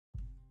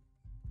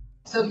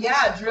So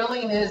yeah,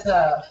 drilling is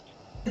the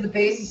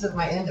basis of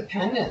my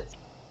independence.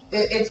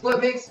 It's what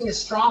makes me a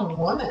strong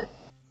woman.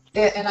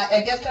 And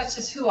I guess that's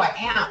just who I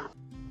am.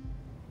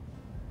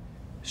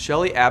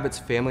 Shelly Abbott's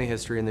family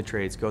history in the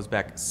trades goes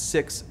back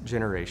 6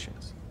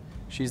 generations.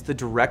 She's the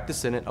direct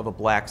descendant of a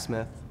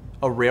blacksmith,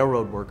 a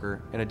railroad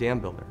worker, and a dam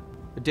builder.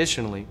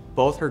 Additionally,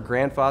 both her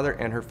grandfather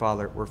and her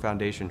father were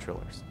foundation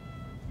drillers.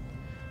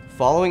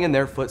 Following in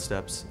their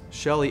footsteps,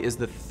 Shelly is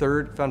the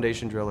 3rd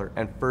foundation driller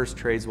and 1st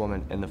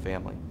tradeswoman in the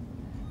family.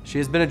 She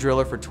has been a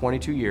driller for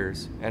 22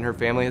 years, and her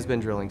family has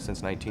been drilling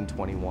since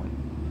 1921.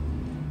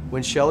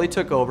 When Shelly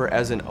took over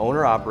as an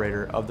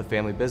owner-operator of the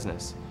family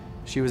business,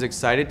 she was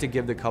excited to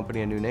give the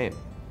company a new name,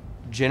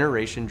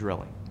 Generation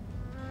Drilling.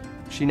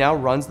 She now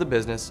runs the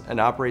business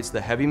and operates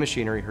the heavy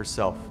machinery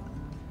herself.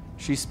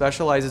 She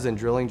specializes in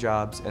drilling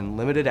jobs in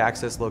limited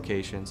access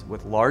locations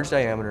with large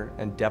diameter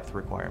and depth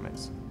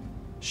requirements.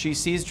 She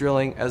sees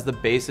drilling as the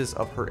basis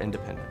of her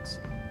independence.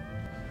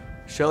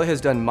 Shelly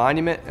has done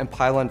monument and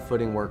pylon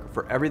footing work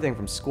for everything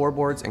from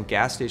scoreboards and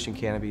gas station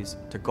canopies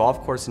to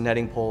golf course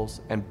netting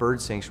poles and bird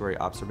sanctuary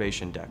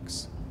observation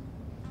decks.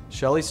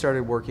 Shelly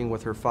started working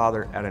with her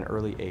father at an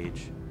early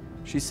age.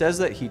 She says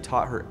that he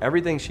taught her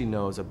everything she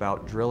knows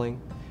about drilling,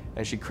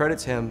 and she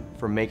credits him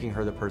for making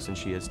her the person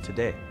she is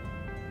today.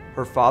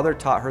 Her father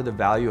taught her the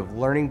value of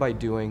learning by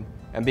doing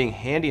and being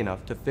handy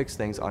enough to fix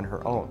things on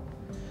her own.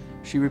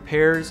 She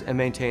repairs and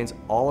maintains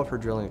all of her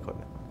drilling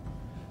equipment.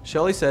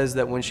 Shelly says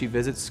that when she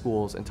visits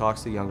schools and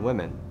talks to young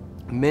women,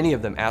 many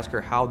of them ask her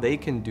how they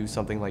can do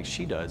something like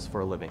she does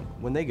for a living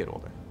when they get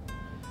older.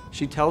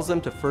 She tells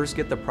them to first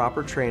get the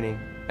proper training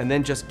and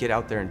then just get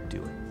out there and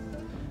do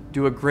it.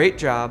 Do a great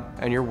job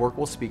and your work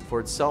will speak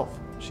for itself,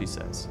 she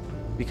says,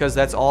 because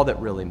that's all that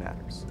really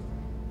matters.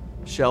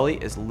 Shelly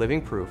is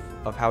living proof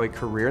of how a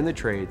career in the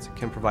trades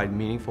can provide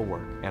meaningful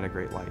work and a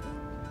great life.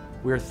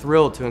 We are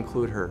thrilled to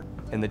include her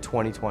in the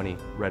 2020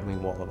 Red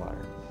Wing Wall of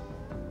Honor.